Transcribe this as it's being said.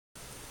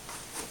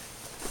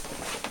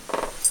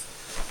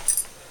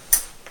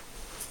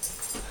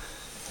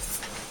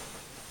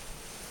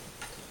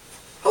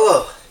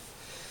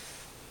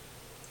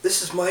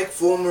is Mike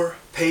Fulmer,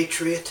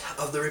 Patriot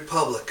of the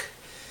Republic.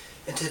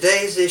 In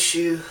today's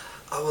issue,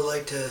 I would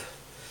like to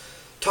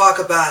talk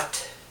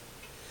about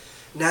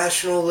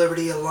National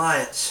Liberty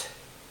Alliance,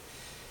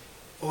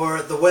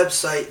 or the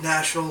website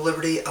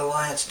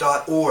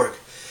nationallibertyalliance.org.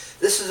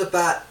 This is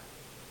about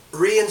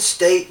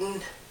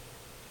reinstating,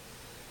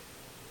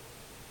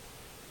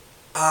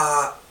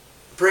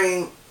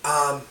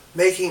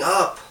 making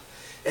up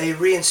a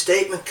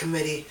reinstatement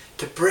committee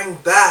to bring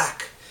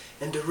back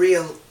and to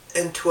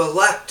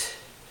elect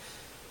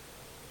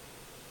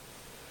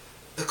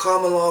the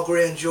common law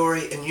grand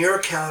jury in your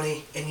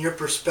county, in your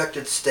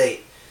prospective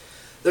state.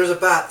 There's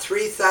about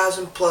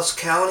 3,000 plus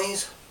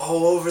counties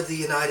all over the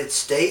United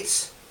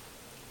States.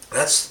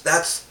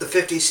 That's the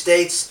 50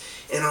 states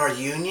in our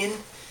union.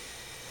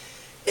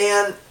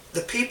 And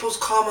the People's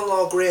Common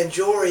Law Grand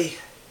Jury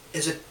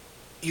is a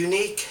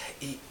unique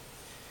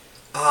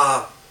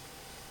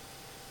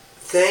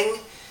thing.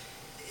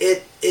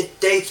 It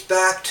dates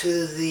back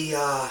to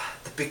the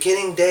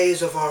beginning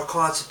days of our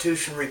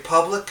Constitution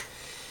Republic.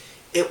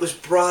 It was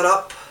brought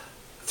up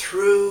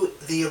through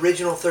the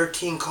original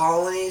 13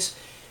 colonies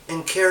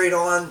and carried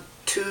on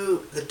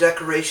to the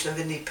Declaration of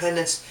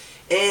Independence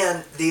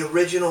and the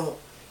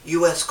original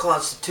U.S.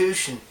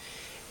 Constitution.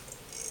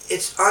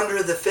 It's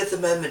under the Fifth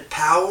Amendment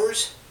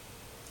powers,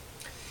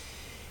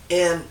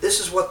 and this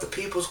is what the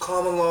People's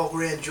Common Law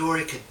Grand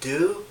Jury could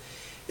do.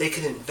 They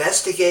can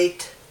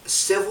investigate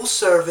civil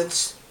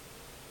servants,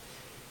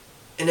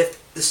 and if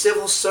the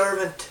civil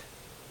servant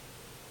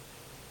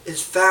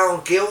is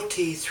found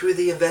guilty through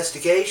the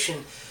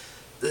investigation,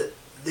 the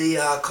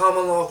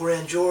Common Law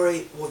Grand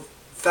Jury will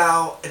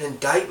file an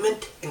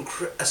indictment and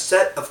a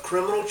set of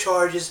criminal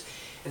charges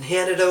and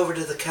hand it over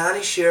to the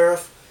county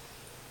sheriff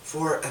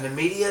for an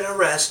immediate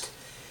arrest,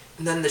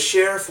 and then the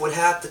sheriff would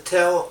have to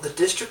tell the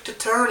district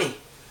attorney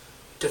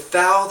to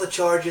file the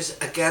charges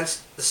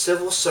against the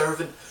civil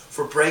servant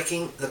for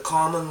breaking the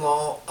common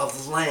law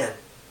of the land.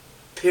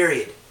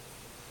 Period.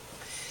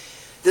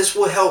 This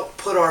will help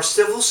put our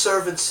civil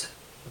servants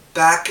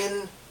back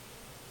into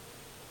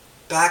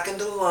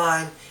the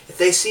line. If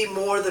they see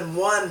more than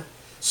one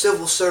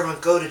civil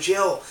servant go to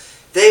jail,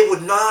 they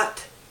would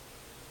not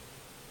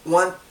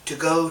want to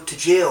go to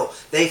jail.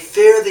 They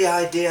fear the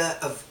idea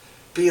of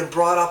being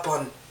brought up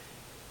on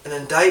an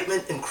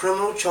indictment and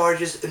criminal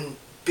charges and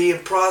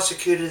being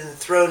prosecuted and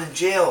thrown in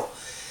jail.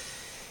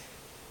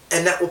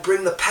 And that will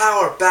bring the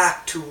power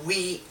back to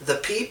we the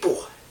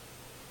people.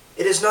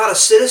 It is not a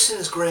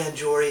citizens' grand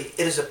jury,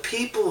 it is a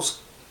people's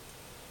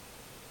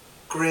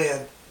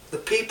the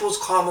People's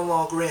Common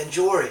Law Grand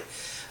Jury.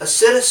 A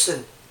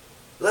citizen,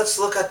 let's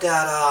look at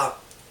that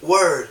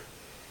word.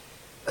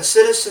 A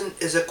citizen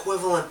is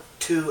equivalent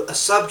to a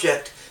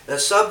subject, and a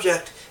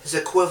subject is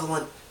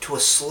equivalent to a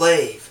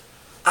slave.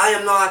 I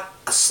am not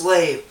a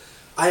slave.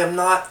 I am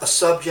not a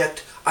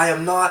subject. I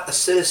am not a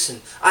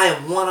citizen. I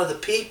am one of the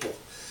people.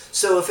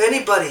 So if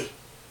anybody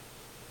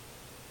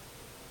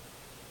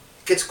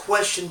gets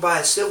questioned by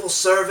a civil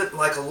servant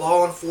like a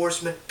law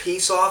enforcement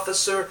peace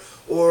officer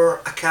or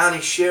a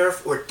county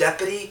sheriff or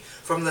deputy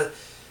from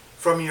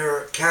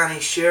your county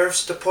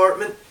sheriff's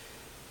department,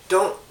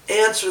 don't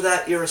answer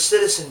that you're a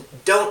citizen.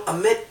 Don't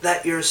admit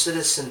that you're a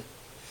citizen.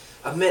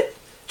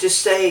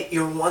 Just say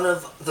you're one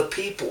of the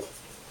people.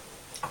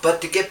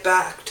 But to get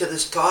back to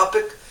this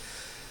topic,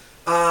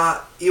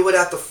 you would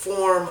have to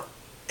form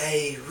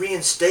a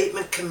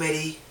reinstatement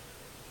committee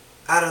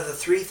out of the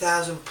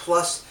 3,000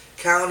 plus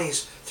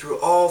counties through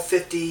all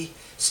 50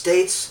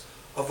 states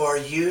of our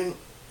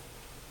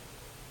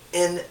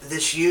in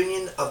this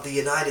union of the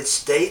United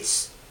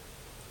States.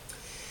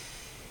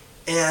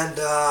 And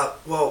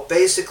well,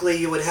 basically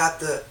you would have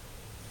to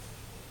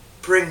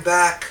bring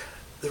back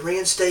the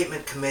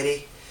reinstatement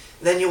committee.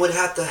 Then you would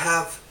have to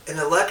have an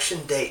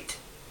election date,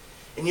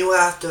 and you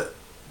have to,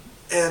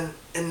 and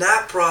in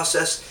that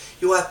process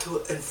you have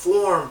to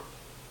inform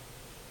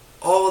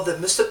all of the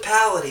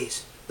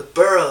municipalities, the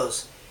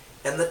boroughs,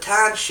 and the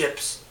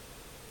townships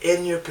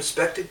in your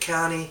prospective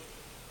county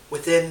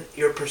within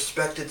your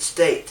prospective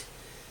state.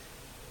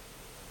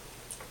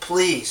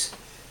 Please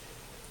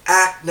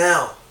act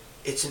now.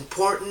 It's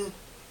important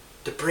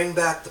to bring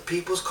back the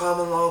People's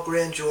Common Law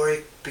Grand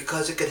Jury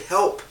because it could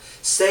help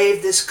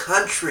save this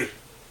country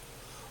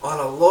on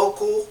a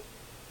local,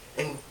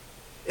 and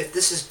if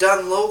this is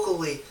done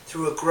locally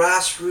through a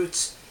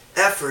grassroots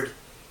effort,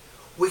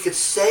 we could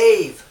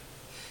save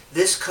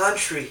this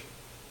country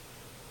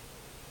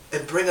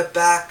and bring it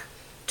back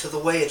to the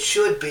way it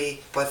should be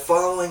by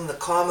following the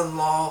common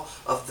law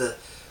of the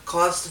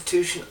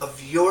Constitution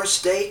of your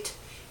state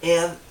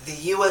and the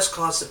U.S.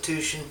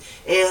 Constitution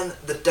and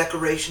the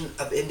Declaration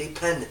of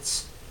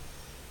Independence.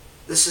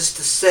 This is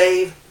to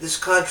save this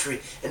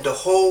country and to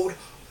hold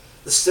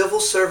the civil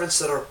servants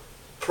that are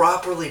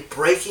properly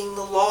breaking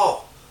the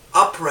law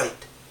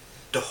upright,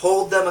 to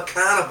hold them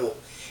accountable,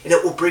 and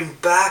it will bring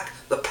back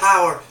the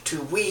power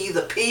to we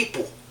the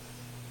people,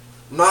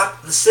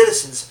 not the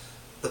citizens,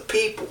 the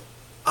people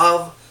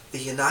of the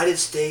United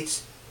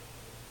States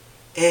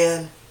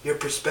and your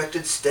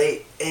prospective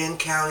state and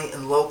county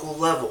and local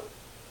level.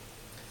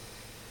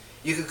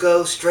 You could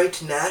go straight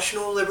to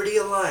National Liberty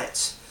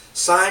Alliance.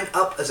 Sign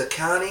up as a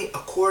county, a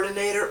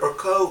coordinator, or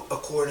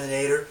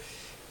co-coordinator,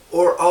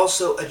 or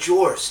also a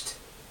jurist.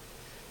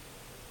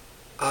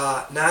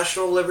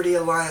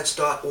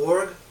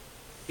 NationalLibertyAlliance.org.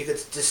 You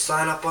could just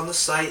sign up on the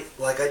site,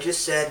 like I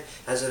just said,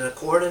 as a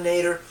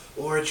coordinator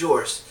or a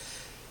jurist.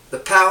 The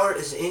power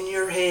is in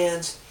your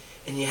hands,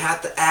 and you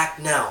have to act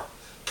now.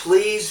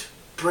 Please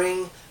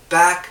bring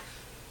back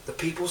the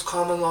People's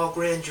Common Law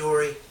Grand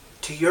Jury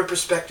to your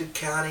prospective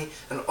county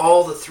and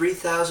all the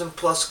 3,000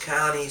 plus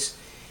counties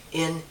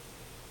in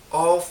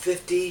all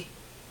 50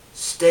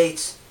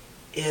 states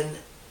in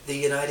the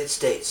United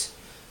States.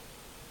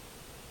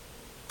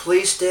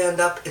 Please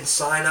stand up and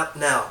sign up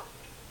now,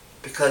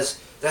 because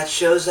that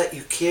shows that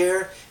you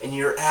care and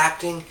you're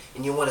acting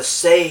and you want to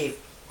save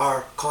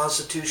our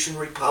Constitution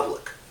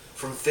Republic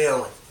from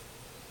failing.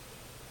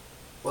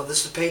 Well,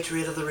 this is the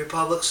Patriot of the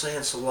Republic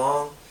saying so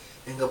long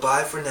and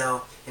goodbye for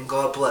now, and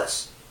God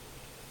bless.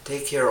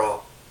 Take care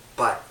all.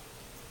 Bye.